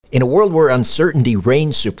In a world where uncertainty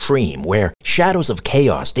reigns supreme, where shadows of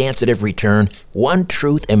chaos dance at every turn, one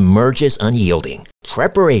truth emerges unyielding.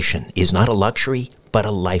 Preparation is not a luxury, but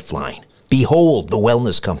a lifeline. Behold the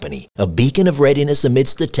Wellness Company, a beacon of readiness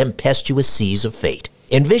amidst the tempestuous seas of fate.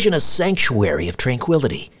 Envision a sanctuary of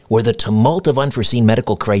tranquility, where the tumult of unforeseen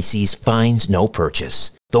medical crises finds no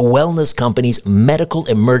purchase. The Wellness Company's Medical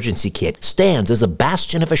Emergency Kit stands as a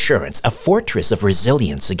bastion of assurance, a fortress of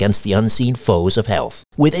resilience against the unseen foes of health.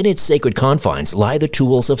 Within its sacred confines lie the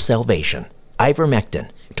tools of salvation.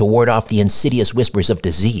 Ivermectin, to ward off the insidious whispers of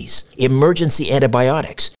disease. Emergency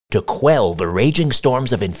antibiotics, to quell the raging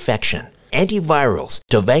storms of infection. Antivirals,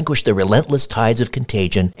 to vanquish the relentless tides of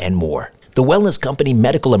contagion, and more. The Wellness Company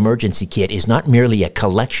Medical Emergency Kit is not merely a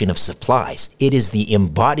collection of supplies. It is the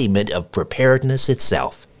embodiment of preparedness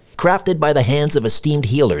itself. Crafted by the hands of esteemed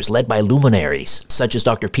healers led by luminaries such as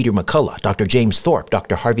Dr. Peter McCullough, Dr. James Thorpe,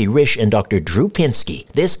 Dr. Harvey Risch, and Dr. Drew Pinsky,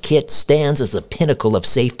 this kit stands as the pinnacle of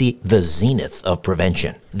safety, the zenith of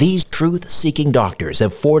prevention. These truth-seeking doctors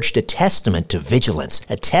have forged a testament to vigilance,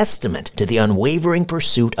 a testament to the unwavering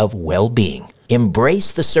pursuit of well-being.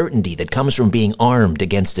 Embrace the certainty that comes from being armed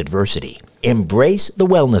against adversity. Embrace the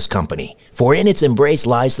Wellness Company, for in its embrace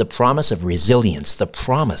lies the promise of resilience, the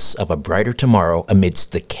promise of a brighter tomorrow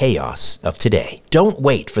amidst the chaos of today. Don't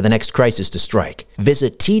wait for the next crisis to strike.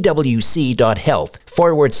 Visit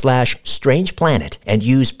twc.health/Strange Planet and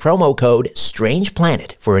use promo code Strange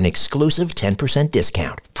Planet for an exclusive 10%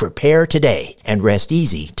 discount. Prepare today and rest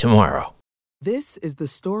easy tomorrow. This is the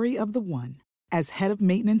story of the one. As head of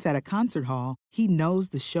maintenance at a concert hall, he knows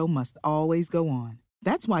the show must always go on.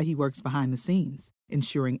 That's why he works behind the scenes,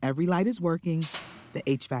 ensuring every light is working, the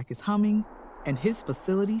HVAC is humming, and his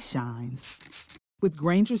facility shines. With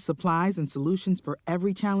Grainger's supplies and solutions for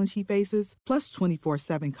every challenge he faces, plus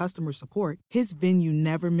 24/7 customer support, his venue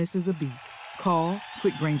never misses a beat. Call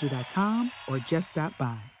quickgrainger.com or just stop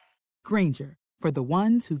by. Grainger, for the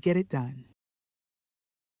ones who get it done.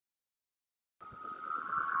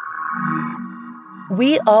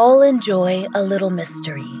 We all enjoy a little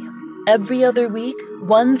mystery. Every other week,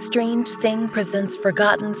 One Strange Thing presents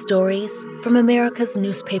forgotten stories from America's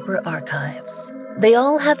newspaper archives. They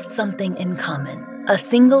all have something in common, a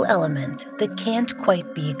single element that can't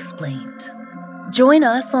quite be explained. Join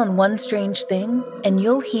us on One Strange Thing, and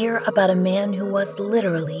you'll hear about a man who was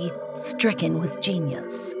literally stricken with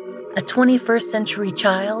genius. A 21st century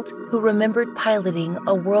child who remembered piloting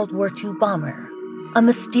a World War II bomber. A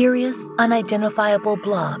mysterious, unidentifiable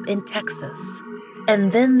blob in Texas.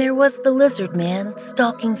 And then there was the lizard man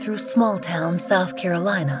stalking through small-town South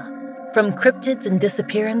Carolina. From cryptids and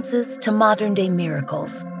disappearances to modern-day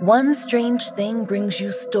miracles, One Strange Thing brings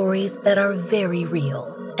you stories that are very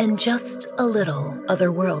real and just a little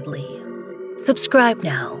otherworldly. Subscribe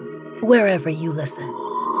now, wherever you listen.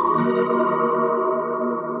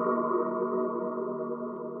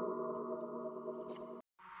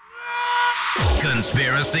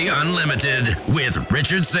 Conspiracy Unlimited with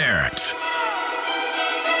Richard Syrett.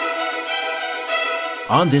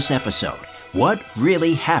 On this episode, what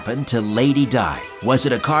really happened to Lady Di? Was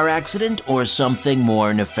it a car accident or something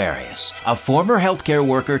more nefarious? A former healthcare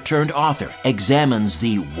worker turned author examines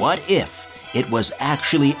the what if it was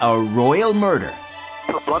actually a royal murder.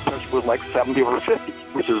 Her blood pressure was like 70/50,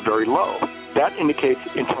 which is very low. That indicates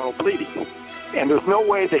internal bleeding. And there's no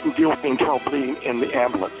way they can deal with the internal bleeding in the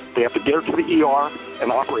ambulance. They have to get her to the ER and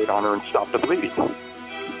operate on her and stop the bleeding.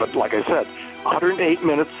 But like I said, 108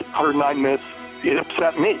 minutes, 109 minutes, it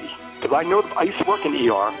upset me. Because I used to work in the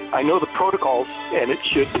ER. I know the protocols, and it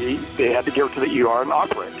should be they had to get her to the ER and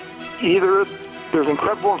operate. Either there's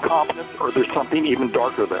incredible incompetence or there's something even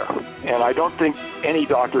darker there. And I don't think any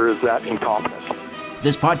doctor is that incompetent.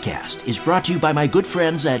 This podcast is brought to you by my good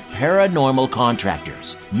friends at Paranormal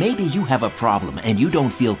Contractors. Maybe you have a problem and you don't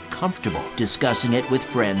feel comfortable discussing it with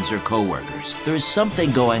friends or coworkers. There's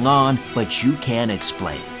something going on, but you can't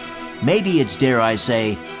explain. Maybe it's, dare I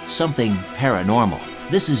say, something paranormal.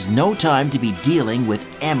 This is no time to be dealing with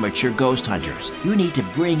amateur ghost hunters. You need to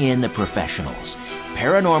bring in the professionals.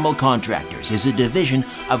 Paranormal Contractors is a division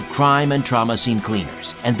of crime and trauma scene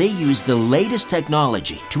cleaners, and they use the latest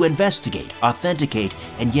technology to investigate, authenticate,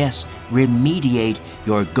 and yes, remediate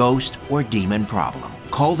your ghost or demon problem.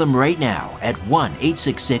 Call them right now at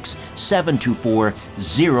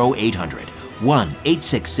 1-866-724-0800,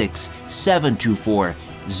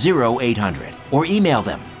 1-866-724-0800, or email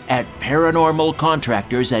them at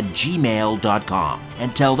paranormalcontractors@gmail.com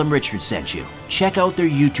and tell them Richard sent you. Check out their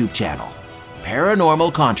YouTube channel,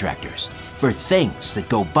 Paranormal Contractors, for things that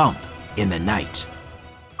go bump in the night.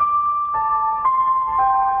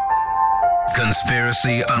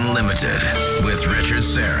 Conspiracy Unlimited with Richard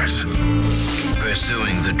Syrett.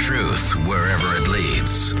 Pursuing the truth wherever it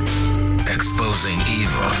leads. Exposing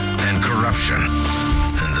evil and corruption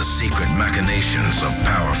and the secret machinations of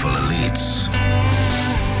powerful elites.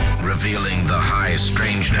 Revealing the high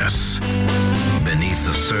strangeness beneath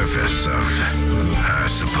the surface of our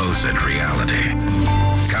supposed reality.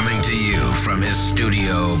 Coming to you from his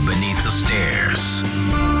studio beneath the stairs.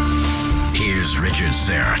 Here's Richard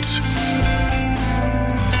Syrett.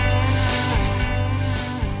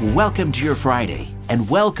 Welcome to your Friday, and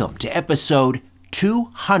welcome to episode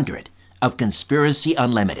 200 of Conspiracy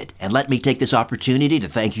Unlimited. And let me take this opportunity to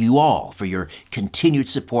thank you all for your continued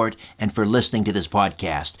support and for listening to this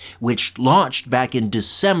podcast, which launched back in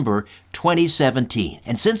December 2017.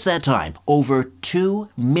 And since that time, over 2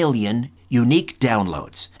 million unique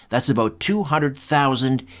downloads. That's about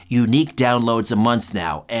 200,000 unique downloads a month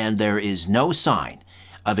now, and there is no sign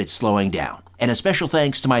of it slowing down. And a special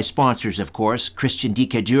thanks to my sponsors, of course, Christian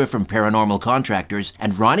Dicadure from Paranormal Contractors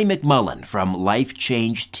and Ronnie McMullen from Life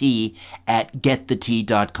Change Tea at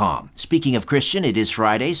GetTheTea.com. Speaking of Christian, it is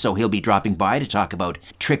Friday, so he'll be dropping by to talk about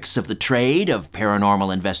tricks of the trade of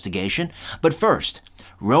paranormal investigation. But first,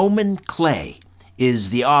 Roman Clay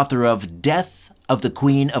is the author of Death of the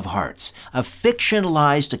Queen of Hearts, a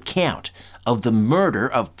fictionalized account of the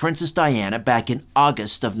murder of Princess Diana back in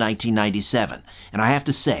August of 1997. And I have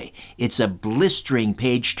to say, it's a blistering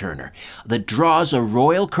page-turner that draws a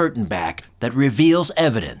royal curtain back that reveals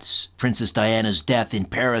evidence Princess Diana's death in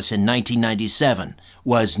Paris in 1997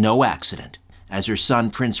 was no accident, as her son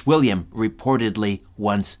Prince William reportedly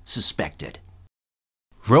once suspected.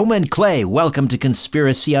 Roman Clay, welcome to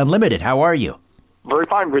Conspiracy Unlimited. How are you? Very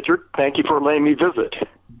fine, Richard. Thank you for letting me visit.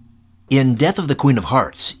 In Death of the Queen of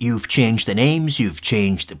Hearts, you've changed the names, you've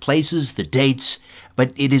changed the places, the dates,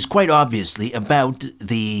 but it is quite obviously about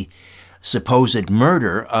the supposed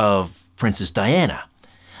murder of Princess Diana.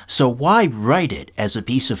 So why write it as a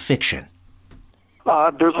piece of fiction?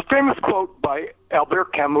 There's a famous quote by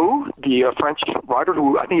Albert Camus, the French writer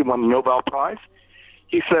who I think he won the Nobel Prize.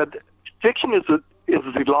 He said, "Fiction is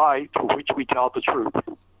the lie for which we tell the truth."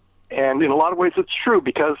 And in a lot of ways, it's true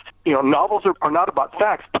because, novels are not about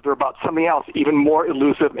facts, but they're about something else, even more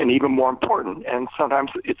elusive and even more important. And sometimes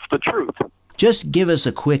it's the truth. Just give us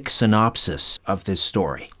a quick synopsis of this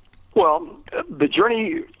story. Well, the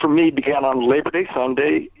journey for me began on Labor Day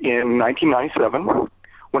Sunday in 1997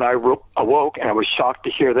 when I awoke and I was shocked to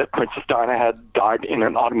hear that Princess Diana had died in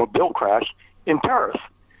an automobile crash in Paris.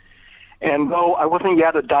 And though I wasn't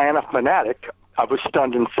yet a Diana fanatic, I was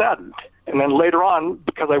stunned and saddened. And then later on,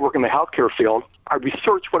 because I work in the healthcare field, I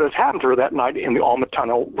researched what had happened to her that night in the Alma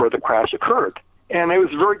Tunnel where the crash occurred. And it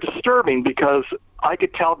was very disturbing because I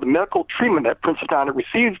could tell the medical treatment that Princess Diana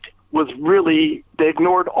received was really, they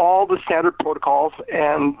ignored all the standard protocols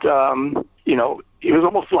and, it was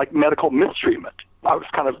almost like medical mistreatment. I was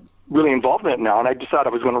kind of really involved in it now, and I decided I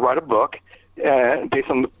was going to write a book based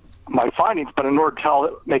on my findings, but in order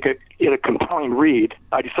to make it a compelling read,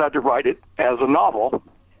 I decided to write it as a novel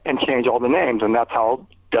and change all the names, and that's how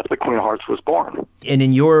Death of the Queen of Hearts was born. And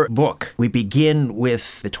in your book, we begin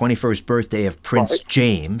with the 21st birthday of Prince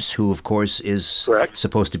James, who, of course, is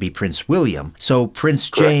supposed to be Prince William. So Prince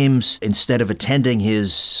James, instead of attending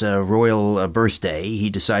his royal birthday, he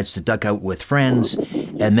decides to duck out with friends,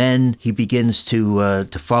 and then he begins to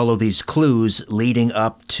follow these clues leading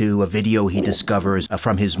up to a video he discovers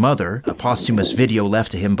from his mother, a posthumous video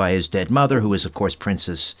left to him by his dead mother, who is, of course,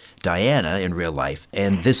 Princess Diana in real life.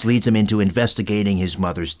 And this leads him into investigating his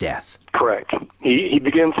mother's death. Correct. He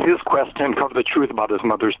begins his quest to uncover the truth about his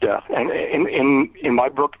mother's death. And in my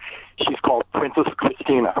book, she's called Princess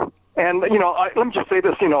Christina. And, let me just say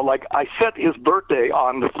this, I set his birthday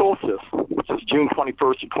on the solstice, which is June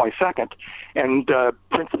 21st to 22nd, and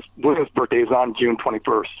Princess William's birthday is on June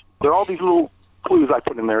 21st. There are all these little clues I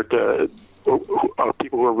put in there to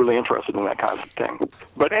people who are really interested in that kind of thing.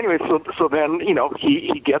 But anyway, so then,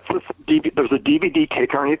 he gets this there's a DVD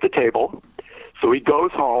tape underneath the table. So he goes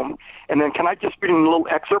home, and then can I just read a little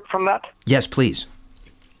excerpt from that? Yes, please.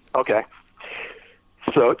 Okay.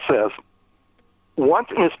 So it says, once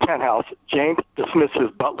in his penthouse, James dismissed his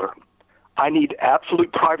butler. I need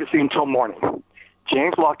absolute privacy until morning.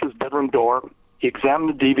 James locked his bedroom door. He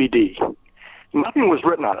examined the DVD. Nothing was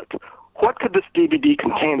written on it. What could this DVD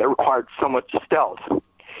contain that required so much stealth?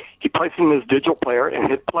 He placed it in his digital player and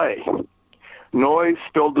hit play. Noise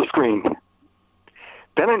filled the screen.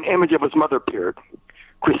 Then an image of his mother appeared.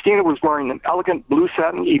 Christina was wearing an elegant blue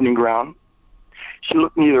satin evening gown. She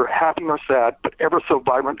looked neither happy nor sad, but ever so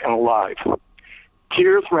vibrant and alive.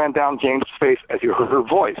 Tears ran down James' face as he heard her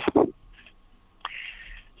voice.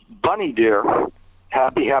 Bunny dear,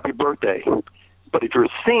 happy birthday. But if you're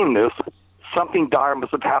seeing this, something dire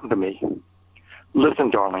must have happened to me. Listen,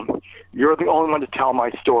 darling, you're the only one to tell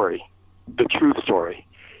my story, the true story.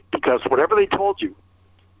 Because whatever they told you,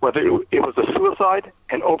 whether it was a suicide,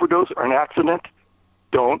 an overdose, or an accident,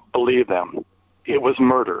 don't believe them. It was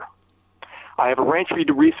murder. I have arranged for you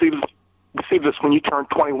to receive this when you turn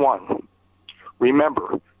 21.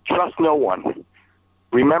 Remember, trust no one.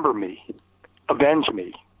 Remember me. Avenge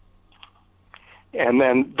me. And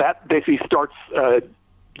then that basically starts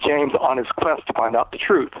James on his quest to find out the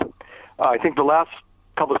truth. I think the last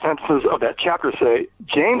couple of sentences of that chapter say,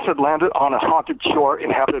 James had landed on a haunted shore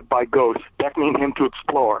inhabited by ghosts, beckoning him to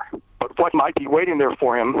explore. But what might be waiting there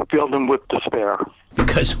for him filled him with despair.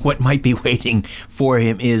 Because what might be waiting for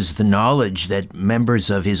him is the knowledge that members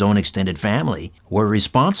of his own extended family were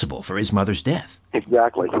responsible for his mother's death.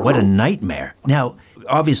 Exactly. What a nightmare. Now,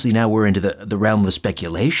 obviously now we're into the realm of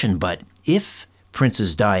speculation, but if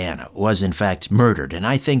Princess Diana was in fact murdered, and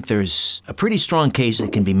I think there's a pretty strong case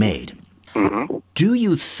that can be made, do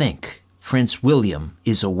you think Prince William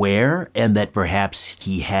is aware and that perhaps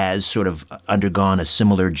he has sort of undergone a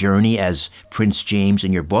similar journey as Prince James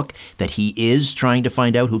in your book, that he is trying to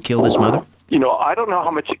find out who killed his mother? You know, I don't know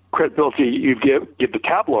how much credibility you give the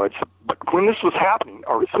tabloids, but when this was happening,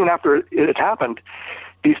 or soon after it had happened,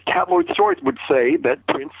 these tabloid stories would say that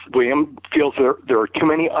Prince William feels there are too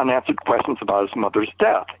many unanswered questions about his mother's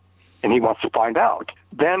death, and he wants to find out.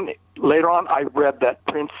 Then later on, I read that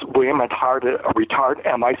Prince William had hired a retired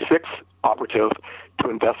MI6 operative to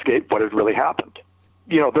investigate what had really happened.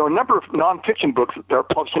 You know, there are a number of nonfiction books that are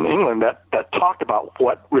published in England that talked about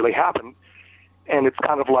what really happened, and it's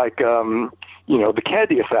kind of like, the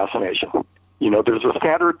Kennedy assassination. You know, there's a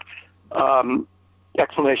standard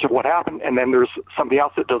explanation of what happened, and then there's something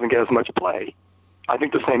else that doesn't get as much play. I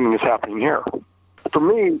think the same thing is happening here. For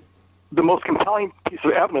me, the most compelling piece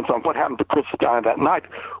of evidence on what happened to Princess Diana that night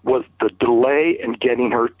was the delay in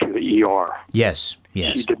getting her to the ER. Yes.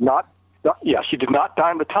 She did not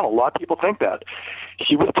die in the tunnel. A lot of people think that.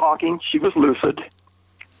 She was talking, she was lucid,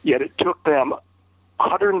 yet it took them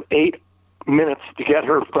 108 minutes to get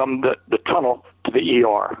her from the tunnel to the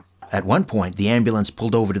ER. At one point, the ambulance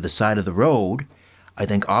pulled over to the side of the road, I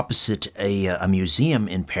think opposite a museum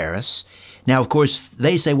in Paris. Now, of course,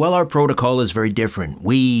 they say, well, our protocol is very different.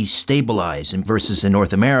 We stabilize, versus in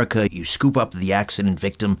North America, you scoop up the accident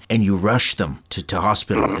victim and you rush them to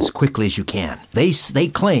hospital as quickly as you can. They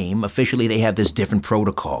claim, officially, they have this different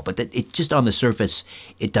protocol, but that it just on the surface,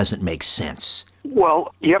 it doesn't make sense.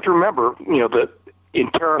 Well, you have to remember, that in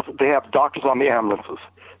Paris, they have doctors on the ambulances.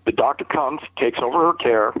 The doctor comes, takes over her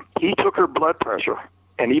care. He took her blood pressure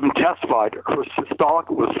and even testified her systolic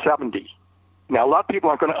was 70. Now, a lot of people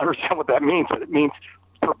aren't going to understand what that means, but it means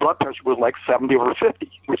her blood pressure was like 70 over 50,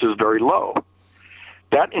 which is very low.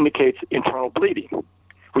 That indicates internal bleeding,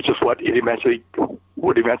 which is what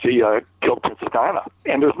would eventually kill Princess Diana.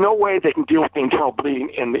 And there's no way they can deal with the internal bleeding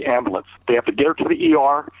in the ambulance. They have to get her to the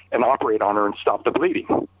ER and operate on her and stop the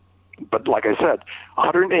bleeding. But like I said,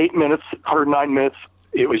 108 minutes, 109 minutes,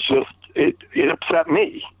 it was just, it upset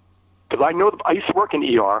me. Because I used to work in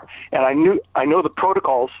ER, and I know the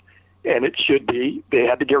protocols, and it should be they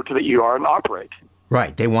had to get her to the ER and operate.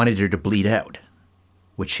 Right. They wanted her to bleed out,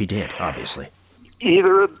 which she did, obviously.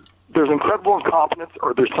 Either there's incredible incompetence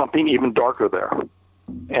or there's something even darker there.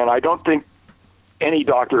 And I don't think any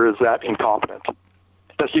doctor is that incompetent,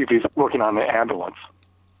 especially if he's working on an ambulance.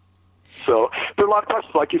 So there are a lot of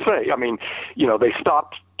questions, like you say. I mean, they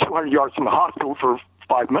stopped 200 yards from the hospital for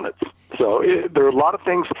 5 minutes. So there are a lot of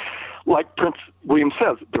things, like Prince William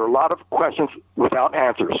says, there are a lot of questions without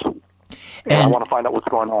answers. And I want to find out what's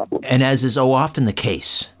going on. And as is so often the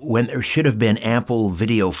case, when there should have been ample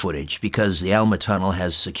video footage, because the Alma Tunnel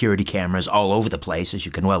has security cameras all over the place, as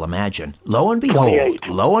you can well imagine, lo and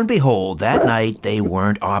behold, that night they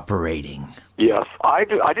weren't operating. Yes, I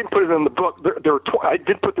didn't put it in the book. I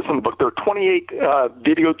did put this in the book. There are 28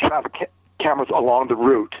 video traffic cameras along the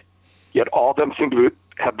route, yet all of them seem to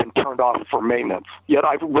have been turned off for maintenance. Yet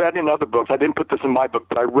I've read in other books, I didn't put this in my book,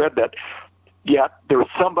 but I read that yet there was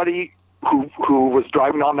somebody who was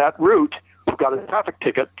driving on that route who got a traffic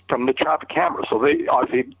ticket from the traffic camera. So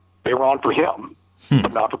they were on for him,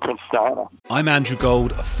 but not for Princess Diana. I'm Andrew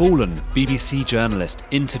Gold, a fallen BBC journalist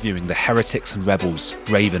interviewing the heretics and rebels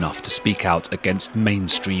brave enough to speak out against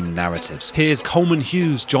mainstream narratives. Here's Coleman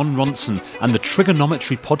Hughes, John Ronson, and the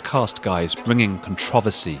Trigonometry podcast guys bringing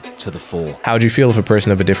controversy to the fore. How would you feel if a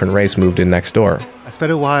person of a different race moved in next door? I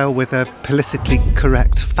spent a while with a politically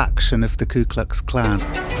correct faction of the Ku Klux Klan.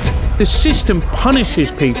 The system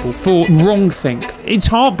punishes people for wrongthink. It's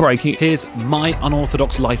heartbreaking. Here's My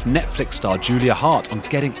Unorthodox Life Netflix star Julia Hart on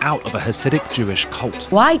getting out of a Hasidic Jewish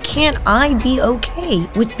cult. Why can't I be okay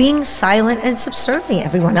with being silent and subservient?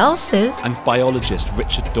 Everyone else is. And biologist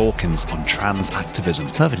Richard Dawkins on trans activism.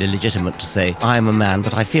 It's perfectly legitimate to say, I am a man,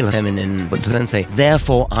 but I feel feminine. But to then say,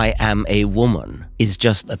 therefore I am a woman, is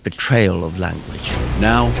just a betrayal of language.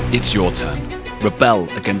 Now it's your turn.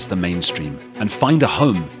 Rebel against the mainstream and find a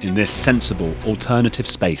home in this sensible alternative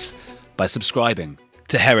space by subscribing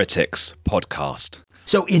to Heretics Podcast.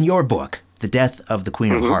 So in your book, The Death of the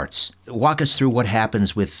Queen of Hearts, walk us through what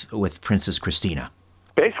happens with Princess Christina.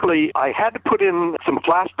 Basically, I had to put in some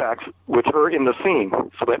flashbacks with her in the scene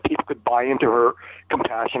so that people could buy into her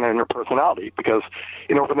compassion and her personality, because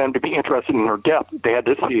in order for them to be interested in her death, they had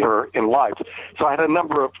to see her in life. So I had a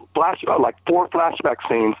number of like 4 flashback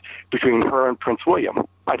scenes between her and Prince William.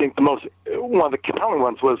 I think one of the compelling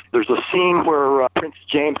ones was there's a scene where Prince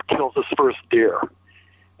James kills his first deer.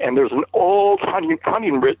 And there's an old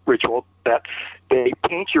hunting ritual that they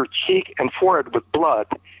paint your cheek and forehead with blood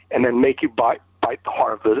and then make you bite the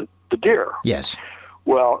heart of the deer. Yes.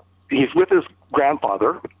 Well, he's with his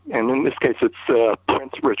grandfather, and in this case it's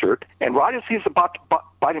Prince Richard, and right as he's about to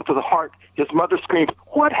bite him to the heart, his mother screams,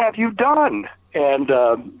 "What have you done?" And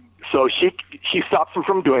so she stops him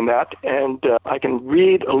from doing that, and I can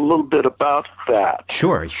read a little bit about that.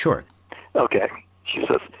 Sure. Okay. She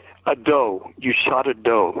says, "A doe, you shot a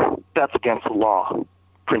doe. That's against the law.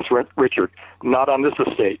 Prince Richard, not on this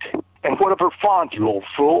estate. And what of her fawns, you old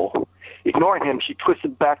fool?" Ignoring him, she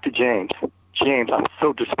twisted back to James. "James, I'm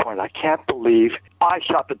so disappointed. I can't believe I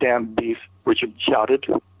shot the damn beast," Richard shouted.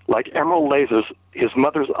 Like emerald lasers, his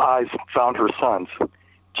mother's eyes found her son's.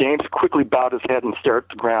 James quickly bowed his head and stared at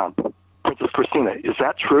the ground. "Princess Christina, is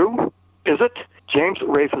that true? Is it?" James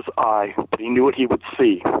raised his eye, but he knew what he would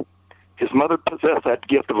see. His mother possessed that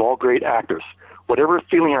gift of all great actors. Whatever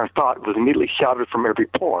feeling or thought was immediately shouted from every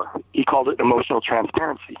pore. He called it emotional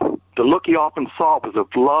transparency. The look he often saw was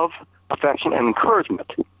of love, affection, and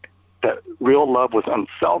encouragement. That real love was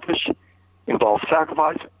unselfish, involved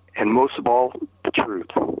sacrifice, and most of all, the truth.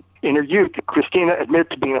 In her youth, Christina admitted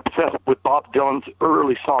to being obsessed with Bob Dylan's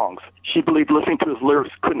early songs. She believed listening to his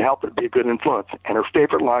lyrics couldn't help but be a good influence, and her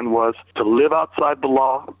favorite line was, "To live outside the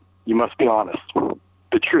law, you must be honest."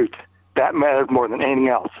 The truth, that mattered more than anything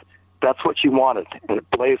else. That's what she wanted, and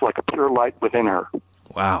it blazed like a pure light within her.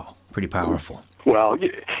 Wow, pretty powerful. Well,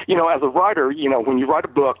 you know, as a writer, when you write a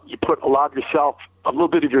book, you put a little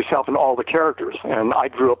bit of yourself in all the characters. And I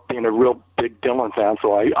grew up being a real big Dylan fan,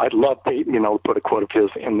 so I'd love to, put a quote of his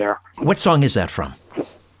in there. What song is that from?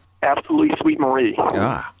 Absolutely Sweet Marie.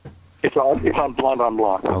 Ah. It's on Blonde on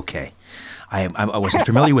Blonde. Okay. I wasn't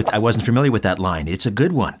familiar with that line. It's a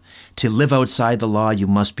good one. To live outside the law, you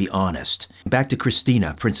must be honest. Back to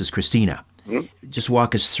Christina, Princess Christina. Mm-hmm. Just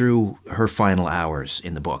walk us through her final hours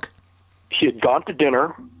in the book. She had gone to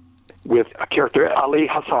dinner with a character, Ali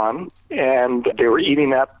Hassan, and they were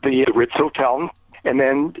eating at the Ritz Hotel, and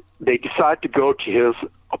then they decide to go to his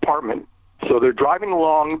apartment. So they're driving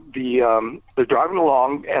along, and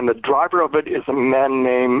the driver of it is a man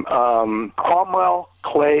named Cromwell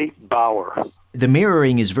Clay Bauer. The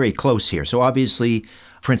mirroring is very close here. So obviously,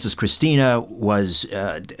 Princess Christina was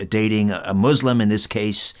dating a Muslim, in this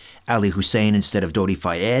case, Ali Hussein instead of Dodi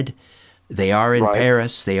Fayed. They are in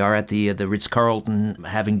Paris. They are at the Ritz-Carlton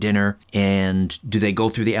having dinner. And do they go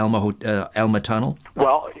through the Elma Tunnel?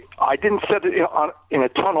 Well, I didn't set it in a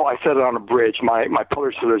tunnel. I set it on a bridge. My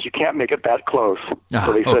publisher says you can't make it that close.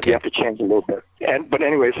 So they said you have to change a little bit. But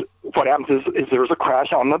anyways, what happens is there was a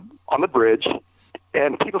crash on the bridge,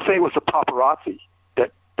 and people say it was the paparazzi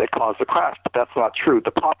that caused the crash, but that's not true.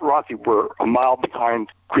 The paparazzi were a mile behind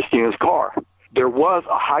Christina's car. There was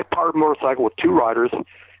a high-powered motorcycle with 2 riders,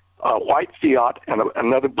 a white Fiat and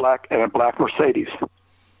a black Mercedes.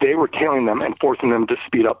 They were tailing them and forcing them to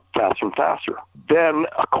speed up faster and faster. Then,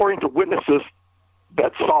 according to witnesses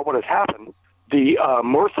that saw what had happened, the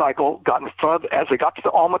motorcycle got in front as they got to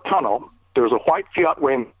the Alma Tunnel. There was a white Fiat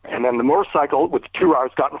waiting, and then the motorcycle with the 2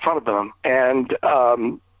 riders got in front of them, and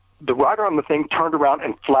the rider on the thing turned around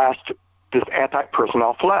and flashed this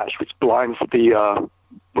anti-personnel flash, which blinds the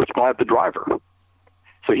driver.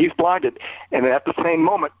 So he's blinded, and at the same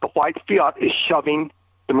moment, the white Fiat is shoving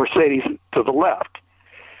the Mercedes to the left.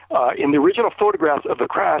 In the original photographs of the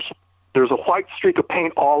crash, there's a white streak of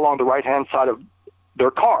paint all along the right-hand side of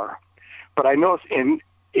their car. But I noticed in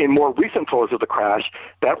more recent photos of the crash,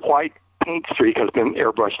 that white paint streak has been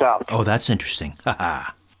airbrushed out. Oh, that's interesting.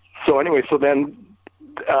 So anyway, then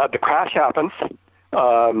the crash happens.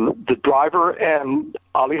 The driver and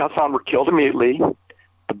Ali Hassan were killed immediately.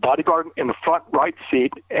 The bodyguard in the front right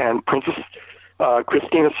seat, and Princess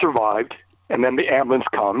Christina survived, and then the ambulance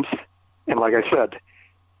comes, and like I said,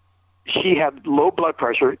 she had low blood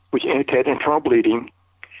pressure, which indicated internal bleeding,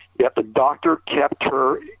 yet the doctor kept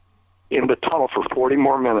her in the tunnel for 40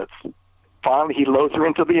 more minutes. Finally, he loads her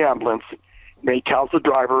into the ambulance, and he tells the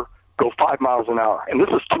driver, go 5 miles an hour. And this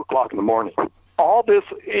is 2 o'clock in the morning. All this,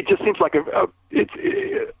 it just seems like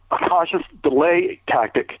it's a conscious delay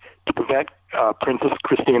tactic to prevent Princess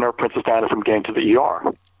Christina or Princess Diana from getting to the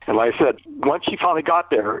ER. And like I said, once she finally got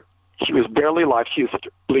there, she was barely alive. She was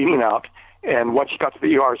bleeding out. And once she got to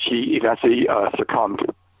the ER, she eventually succumbed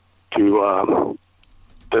to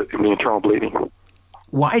the internal bleeding.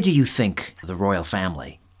 Why do you think the royal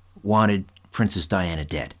family wanted Princess Diana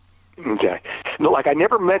dead? Okay. No, like I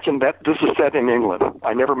never mentioned that this is set in England.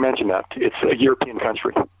 I never mentioned that. It's a European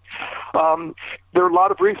country. There are a lot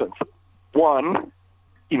of reasons. One,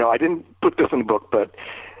 I didn't put this in the book, but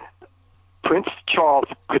Prince Charles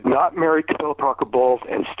could not marry Camilla Parker Bowles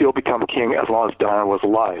and still become king as long as Diana was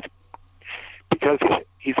alive. Because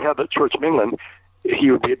he's head of the Church of England, he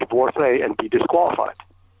would be a divorcee and be disqualified.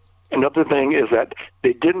 Another thing is that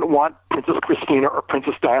they didn't want Princess Christina or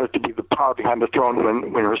Princess Diana to be the power behind the throne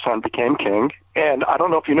when her son became king. And I don't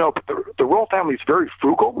know if you know, but the royal family is very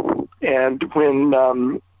frugal. And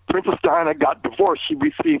when Princess Diana got divorced, she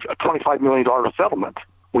received a $25 million settlement.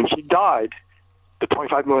 When she died, the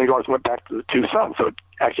 $25 million went back to the 2 sons, so it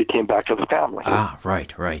actually came back to the family. Ah,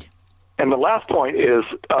 right. And the last point is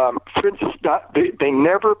they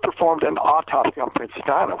never performed an autopsy on Princess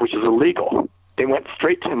Diana, which is illegal. They went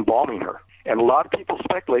straight to embalming her. And a lot of people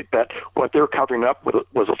speculate that what they were covering up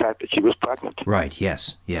was the fact that she was pregnant. Right,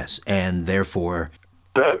 yes. And therefore,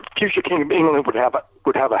 the future king of England would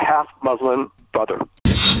have a half Muslim brother.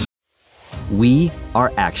 We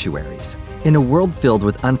are actuaries. In a world filled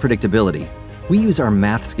with unpredictability, we use our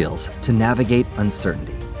math skills to navigate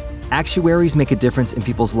uncertainty. Actuaries make a difference in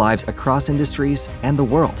people's lives across industries and the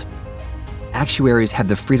world. Actuaries have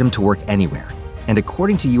the freedom to work anywhere. And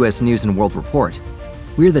according to U.S. News & World Report,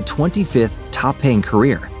 we're the 25th top-paying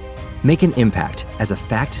career. Make an impact as a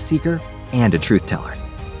fact seeker and a truth teller.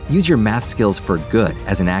 Use your math skills for good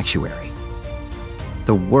as an actuary.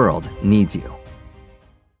 The world needs you.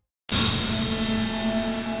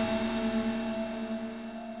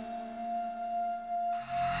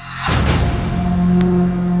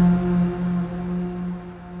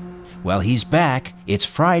 Well, he's back. It's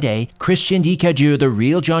Friday. Christian Dicadieu, the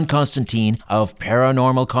real John Constantine of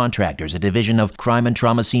Paranormal Contractors, a division of crime and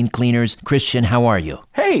trauma scene cleaners. Christian, how are you?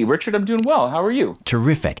 Hey, Richard, I'm doing well. How are you?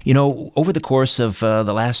 Terrific. Over the course of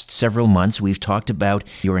the last several months, we've talked about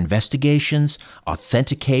your investigations,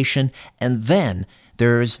 authentication, and then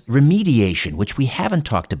there's remediation, which we haven't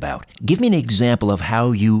talked about. Give me an example of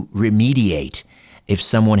how you remediate if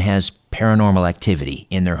someone has paranormal activity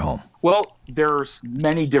in their home. Well, there's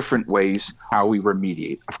many different ways how we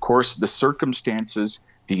remediate. Of course, the circumstances,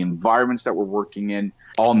 the environments that we're working in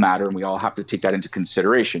all matter, and we all have to take that into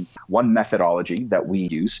consideration. One methodology that we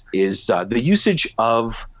use is the usage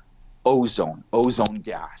of ozone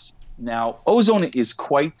gas. Now, ozone is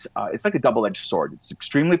it's like a double-edged sword. It's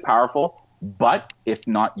extremely powerful, but if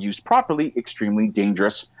not used properly, extremely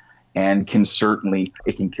dangerous. And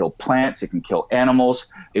it can kill plants, it can kill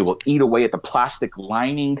animals, it will eat away at the plastic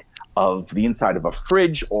lining of the inside of a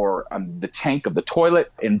fridge or the tank of the toilet,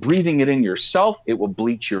 and breathing it in yourself, it will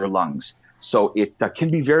bleach your lungs. So it can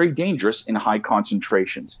be very dangerous in high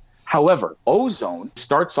concentrations. However, ozone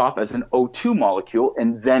starts off as an O2 molecule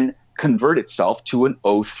and then convert itself to an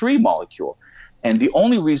O3 molecule. And the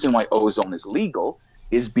only reason why ozone is legal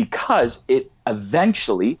is because it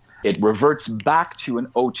reverts back to an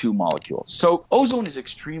O2 molecule. So ozone is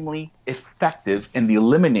extremely effective in the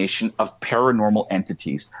elimination of paranormal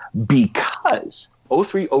entities because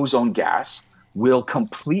O3 ozone gas will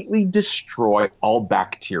completely destroy all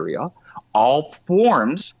bacteria, all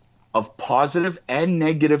forms of positive and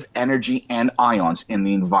negative energy and ions in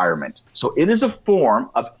the environment. So it is a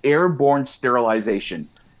form of airborne sterilization.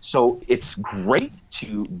 So it's great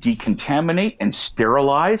to decontaminate and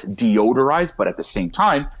sterilize, deodorize, but at the same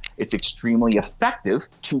time, it's extremely effective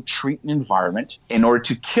to treat an environment in order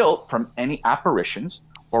to kill from any apparitions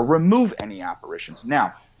or remove any apparitions.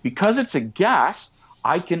 Now, because it's a gas,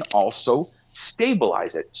 I can also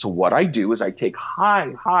stabilize it. So what I do is I take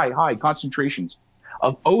high concentrations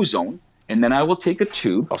of ozone, and then I will take a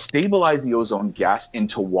tube, I'll stabilize the ozone gas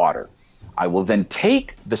into water. I will then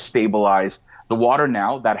take the water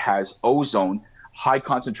now that has ozone, high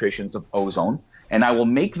concentrations of ozone, and I will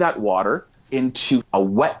make that water into a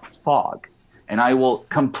wet fog. And I will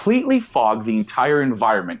completely fog the entire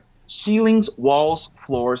environment ceilings, walls,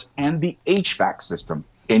 floors, and the HVAC system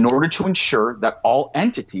in order to ensure that all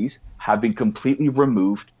entities have been completely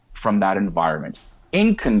removed from that environment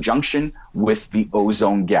in conjunction with the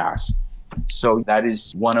ozone gas. So that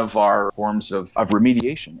is one of our forms of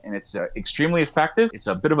remediation, and it's extremely effective. It's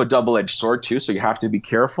a bit of a double-edged sword too, so you have to be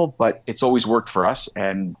careful, but it's always worked for us,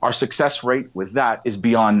 and our success rate with that is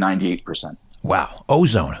beyond 98%. Wow,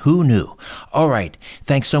 ozone, who knew? All right,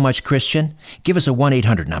 thanks so much, Christian. Give us a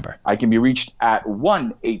 1-800 number. I can be reached at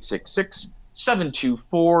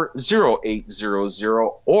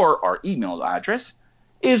 1-866-724-0800, or our email address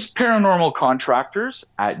is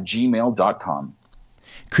paranormalcontractors@gmail.com.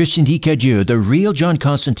 Christian Dicadieu, the real John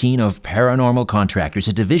Constantine of Paranormal Contractors,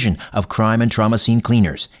 a division of Crime and Trauma Scene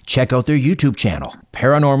Cleaners. Check out their YouTube channel,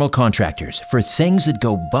 Paranormal Contractors, for things that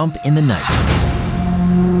go bump in the night.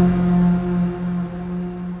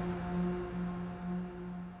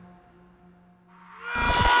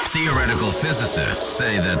 Theoretical physicists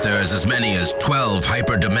say that there's as many as 12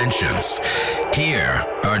 hyperdimensions. Here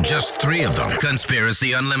are just 3 of them.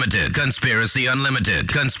 Conspiracy Unlimited, Conspiracy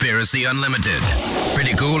Unlimited, Conspiracy Unlimited.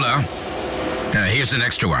 Pretty cool, huh? Here's an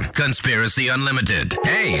extra one. Conspiracy Unlimited.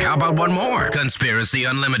 Hey, how about one more? Conspiracy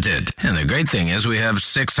Unlimited. And the great thing is we have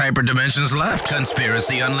 6 hyperdimensions left.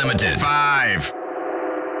 Conspiracy Unlimited. 5.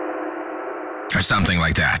 Or something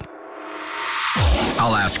like that.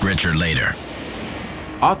 I'll ask Richard later.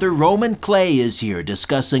 Author Roman Clay is here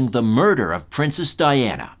discussing the murder of Princess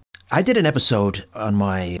Diana. I did an episode on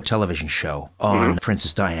my television show on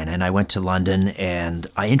Princess Diana, and I went to London and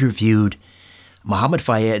I interviewed Mohammed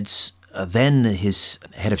Fayed's, then his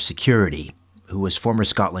head of security, who was former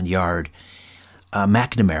Scotland Yard.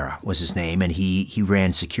 McNamara was his name, and he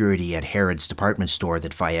ran security at Harrods department store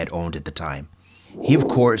that Fayed owned at the time. He, of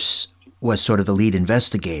course, was sort of the lead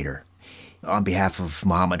investigator on behalf of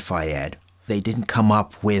Mohammed Fayed. They didn't come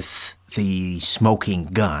up with the smoking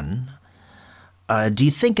gun. Do you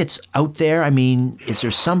think it's out there? I mean, is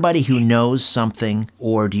there somebody who knows something,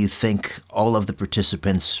 or do you think all of the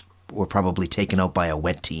participants were probably taken out by a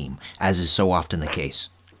wet team, as is so often the case?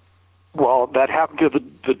 Well, that happened to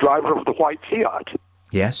the driver of the white Fiat.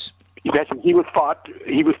 Yes. You mentioned he was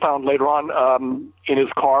found later on in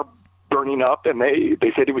his car burning up, and they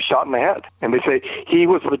said he was shot in the head. And they say he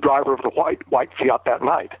was the driver of the white Fiat that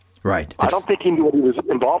night. Right. I don't think he knew what he was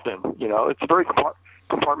involved in. You know, it's very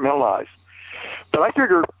compartmentalized. But I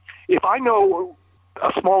figure if I know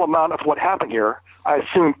a small amount of what happened here, I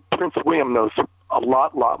assume Prince William knows a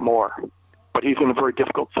lot more. But he's in a very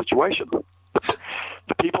difficult situation. The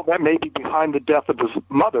people that may be behind the death of his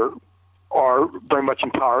mother are very much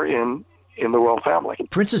in power in the royal family.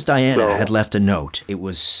 Princess Diana had left a note. It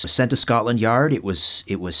was sent to Scotland Yard. It was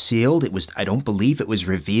sealed. I don't believe it was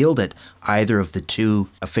revealed at either of the 2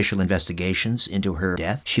 official investigations into her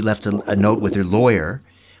death. She left a note with her lawyer,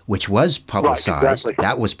 which was publicized. Right, exactly.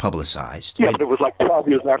 That was publicized. Yeah, but it was like 12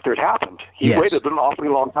 years after it happened. He waited an awfully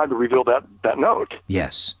long time to reveal that note.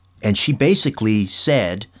 Yes. And she basically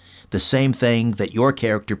said the same thing that your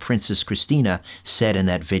character, Princess Christina, said in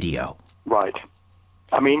that video. Right.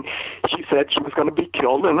 I mean, she said she was going to be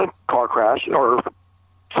killed in a car crash, or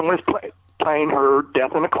someone was playing her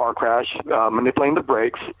death in a car crash, manipulating the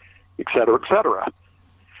brakes, et cetera, et cetera.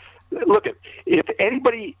 Look, if any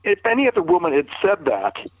other woman had said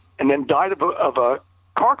that and then died of a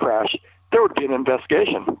car crash, there would be an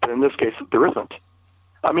investigation. But in this case, there isn't.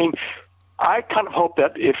 I mean, I kind of hope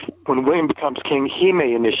that when William becomes king, he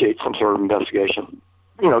may initiate some sort of investigation.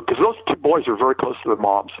 You know, because those 2 boys are very close to their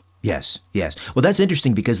moms. Yes. Well, that's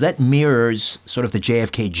interesting because that mirrors sort of the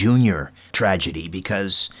JFK Jr. tragedy,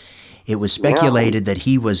 because it was speculated that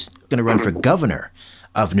he was going to run for governor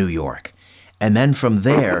of New York. And then from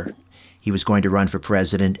there, he was going to run for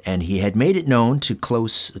president, and he had made it known to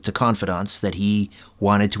confidants that he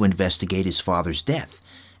wanted to investigate his father's death.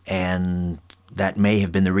 And that may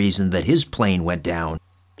have been the reason that his plane went down.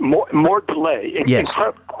 More delay. Yes.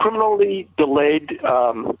 Criminally delayed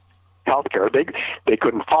healthcare. They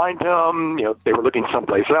couldn't find him. You know, they were looking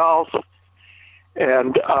someplace else.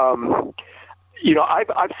 And you know,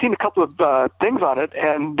 I've seen a couple of things on it,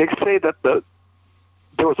 and they say that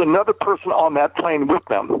there was another person on that plane with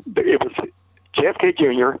them. It was JFK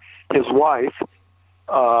Jr., his wife,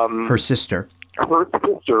 her sister,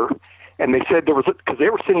 and they said because they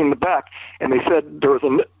were sitting in the back, and they said there was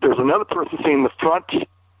another person sitting in the front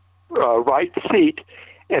right seat.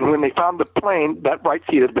 And when they found the plane, that right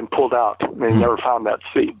seat had been pulled out. And they never found that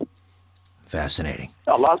seat. Fascinating.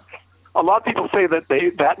 A lot of people say that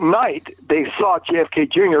that night they saw JFK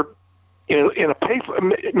Jr. in a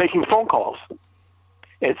payphone making phone calls.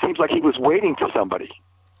 And it seems like he was waiting for somebody.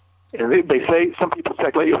 And they say, some people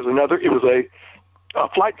speculate it was a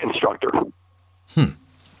flight instructor.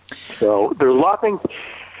 So there's a lot of things.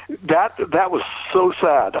 That was so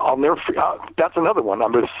sad. I'll never. That's another one.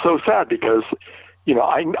 I'm just so sad because,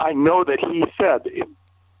 I know that he said,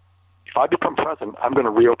 if I become president, I'm going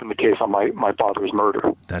to reopen the case on my father's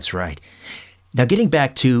murder. That's right. Now, getting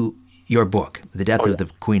back to your book, The Death of the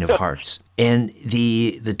Queen of Hearts, and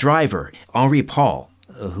the driver, Henri Paul,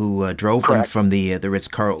 who drove them from the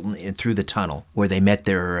Ritz-Carlton through the tunnel where they met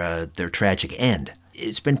their tragic end.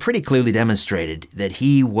 It's been pretty clearly demonstrated that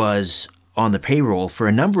he was on the payroll for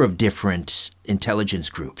a number of different intelligence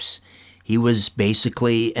groups. He was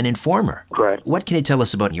basically an informer. Correct. What can you tell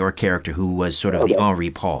us about your character who was sort of the Henri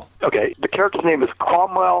Paul? Okay, the character's name is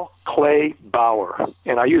Cromwell Clay Bauer,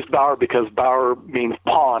 and I use Bauer because Bauer means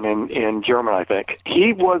pawn in German, I think.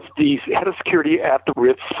 He was the head of security at the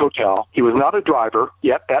Ritz Hotel. He was not a driver,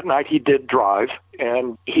 yet that night he did drive,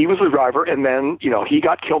 and he was the driver, and then, he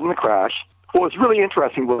got killed in the crash. What was really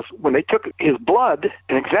interesting was when they took his blood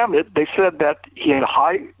and examined it, they said that he had a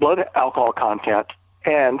high blood alcohol content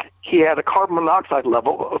and he had a carbon monoxide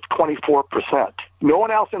level of 24%. No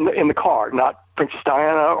one else in the car, not Princess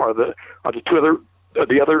Diana or the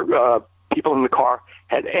other people in the car,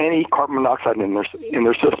 had any carbon monoxide in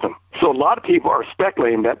their system. So a lot of people are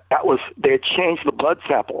speculating that they had changed the blood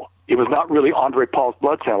sample. It was not really Henri Paul's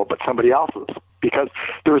blood sample, but somebody else's. Because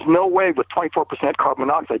there was no way with 24% carbon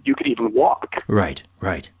monoxide you could even walk. Right.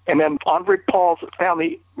 And then Henri Paul's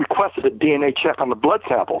family requested a DNA check on the blood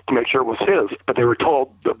sample to make sure it was his, but they were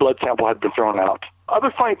told the blood sample had been thrown out.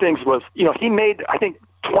 Other funny things was, he made, I think,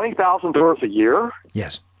 $20,000 a year.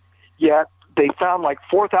 Yes. Yet they found like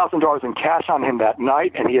 $4,000 in cash on him that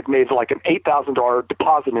night, and he had made like an $8,000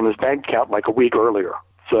 deposit in his bank account like a week earlier.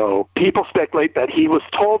 So people speculate that he was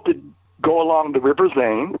told to go along the River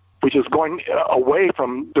Seine, which is going away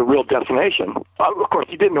from the real destination. Of course,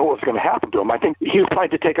 he didn't know what was going to happen to him. I think he was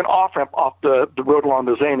planning to take an off-ramp off the road along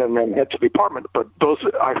the Seine and then head to the apartment. But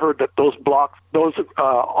I heard that those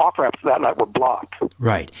off-ramps that night were blocked.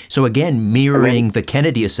 Right. So again, mirroring the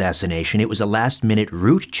Kennedy assassination, it was a last-minute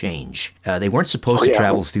route change. They weren't supposed to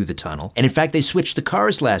travel through the tunnel. And in fact, they switched the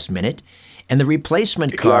cars last minute. And the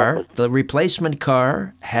replacement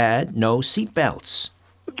car had no seatbelts.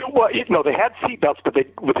 Well, they had seatbelts, but they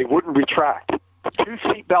wouldn't retract. 2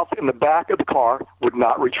 seatbelts in the back of the car would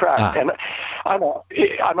not retract. And I don't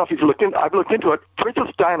know if you've looked in. I've looked into it. Princess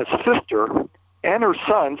Diana's sister and her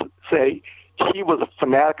sons say she was a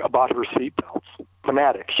fanatic about her seatbelts.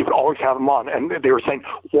 Fanatic. She would always have them on. And they were saying,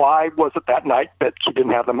 why was it that night that she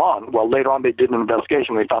didn't have them on? Well, later on they did an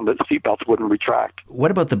investigation. They found that the seatbelts wouldn't retract.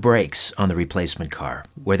 What about the brakes on the replacement car?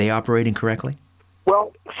 Were they operating correctly?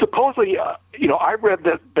 Well, supposedly, I read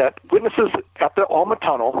that witnesses at the Alma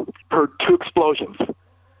Tunnel heard 2 explosions.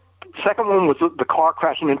 Second one was the car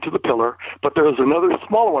crashing into the pillar, but there was another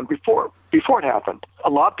smaller one before it happened.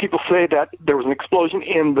 A lot of people say that there was an explosion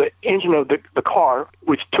in the engine of the car,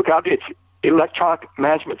 which took out its electronic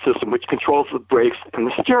management system, which controls the brakes and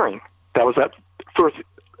the steering. That was that first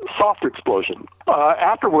softer explosion.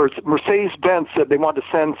 Afterwards, Mercedes-Benz said they wanted to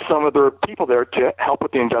send some of their people there to help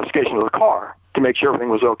with the investigation of the car to make sure everything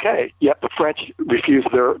was okay. Yet the French refused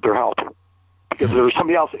their help because there was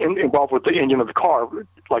somebody else involved with the engine of the car.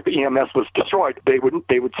 Like the EMS was destroyed, they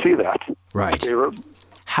would see that. Right.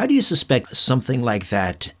 How do you suspect something like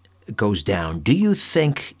that goes down? Do you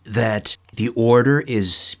think that the order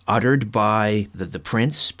is uttered by the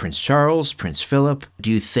Prince Charles, Prince Philip? Do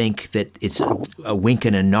you think that it's a wink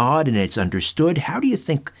and a nod and it's understood? How do you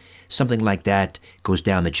think something like that goes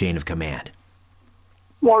down the chain of command?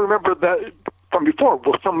 Well, remember that from before,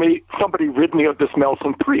 somebody rid me of this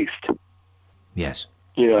Melson priest. Yes.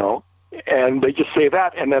 And they just say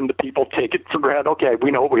that, and then the people take it for granted. Okay,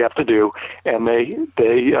 we know what we have to do, and they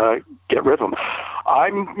get rid of them.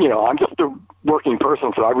 I'm just a working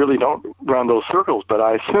person, so I really don't run those circles. But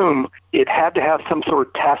I assume it had to have some sort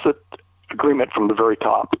of tacit agreement from the very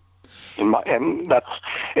top. In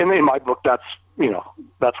my book,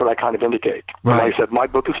 that's what I kind of indicate. Right. Like I said, my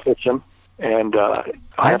book is fiction. And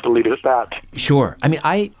I have to leave it at that. Sure. I mean,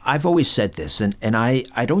 I've always said this, and I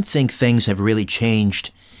don't think things have really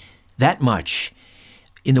changed that much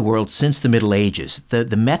in the world since the Middle Ages.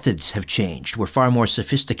 The methods have changed. We're far more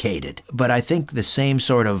sophisticated. But I think the same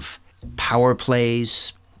sort of power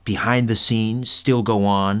plays behind the scenes still go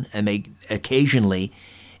on, and they occasionally,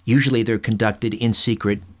 usually they're conducted in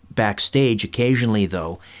secret backstage. Occasionally,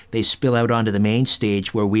 though, they spill out onto the main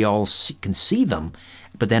stage where we all can see them.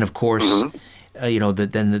 But then, of course, then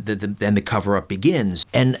the cover-up begins.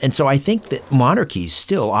 And so I think that monarchies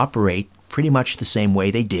still operate pretty much the same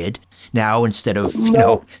way they did Now, instead of,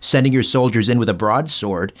 sending your soldiers in with a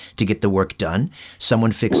broadsword to get the work done,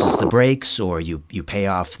 someone fixes the brakes, or you pay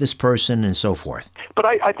off this person and so forth. But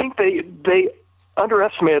I think they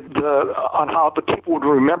underestimated on how the people would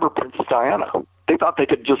remember Princess Diana. They thought they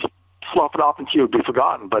could just slough it off and she would be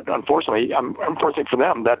forgotten. But unfortunately for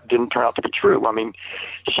them, that didn't turn out to be true. I mean,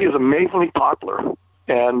 she is amazingly popular.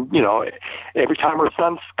 And, every time her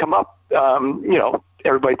sons come up,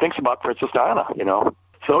 everybody thinks about Princess Diana,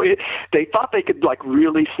 So they thought they could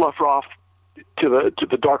really slough her off to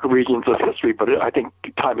the darker regions of history, but I think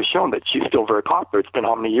time has shown that she's still very popular. It's been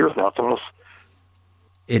how many years now?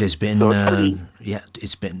 It has been,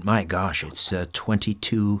 it's been, my gosh, it's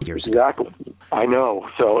 22 years ago. Exactly. I know.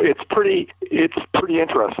 So it's pretty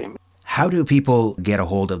interesting. How do people get a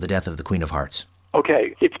hold of The Death of the Queen of Hearts?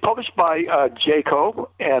 Okay, it's published by Jayco,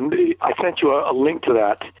 and I sent you a link to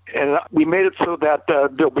that. And we made it so that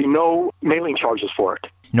there'll be no mailing charges for it.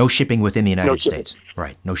 No shipping within the United States.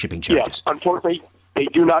 Right, no shipping charges. Yes, unfortunately, they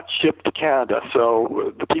do not ship to Canada,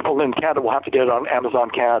 so the people in Canada will have to get it on Amazon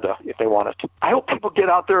Canada if they want it. I hope people get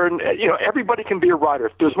out there and, everybody can be a writer.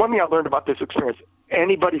 If there's one thing I learned about this experience,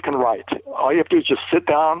 anybody can write. All you have to do is just sit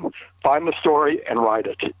down, find the story, and write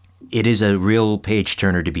it. It is a real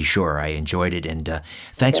page-turner, to be sure. I enjoyed it, and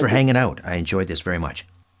thanks for hanging out. I enjoyed this very much.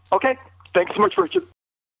 Okay. Thanks so much, Richard.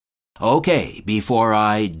 Okay, before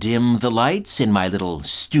I dim the lights in my little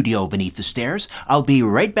studio beneath the stairs, I'll be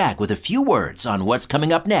right back with a few words on what's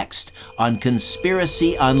coming up next on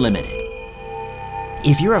Conspiracy Unlimited.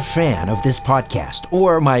 If you're a fan of this podcast,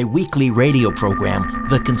 or my weekly radio program,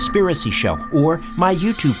 The Conspiracy Show, or my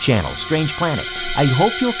YouTube channel, Strange Planet, I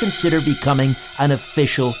hope you'll consider becoming an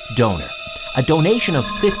official donor. A donation of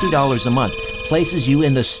 $50 a month places you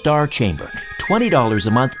in the Star Chamber. $20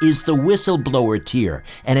 a month is the whistleblower tier,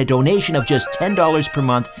 and a donation of just $10 per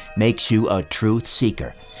month makes you a truth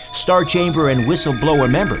seeker. Star Chamber and Whistleblower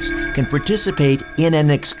members can participate in an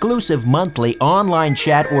exclusive monthly online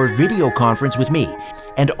chat or video conference with me,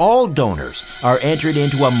 and all donors are entered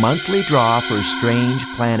into a monthly draw for Strange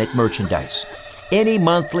Planet merchandise. Any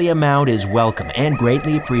monthly amount is welcome and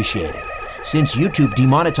greatly appreciated. Since YouTube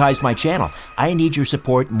demonetized my channel, I need your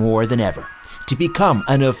support more than ever. To become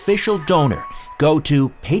an official donor, go to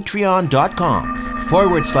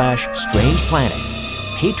patreon.com/Strange Planet.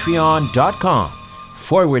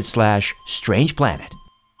 Patreon.com/Strange Planet.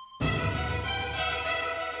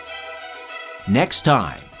 Next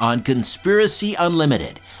time on Conspiracy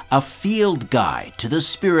Unlimited, a field guide to the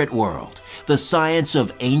spirit world, the science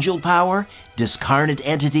of angel power, discarnate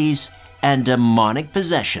entities, and demonic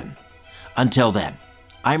possession. Until then,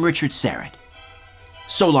 I'm Richard Serrett.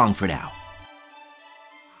 So long for now.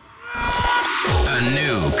 A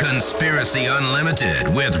new Conspiracy Unlimited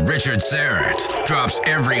with Richard Serrett drops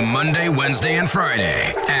every Monday, Wednesday, and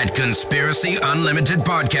Friday at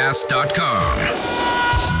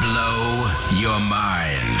conspiracyunlimitedpodcast.com. Blow your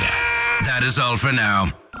mind. That is all for now.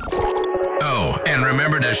 Oh, and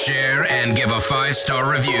remember to share and give a 5-star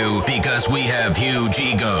review because we have huge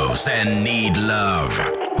egos and need love.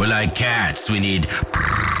 We're like cats. We need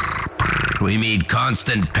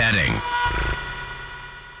constant petting.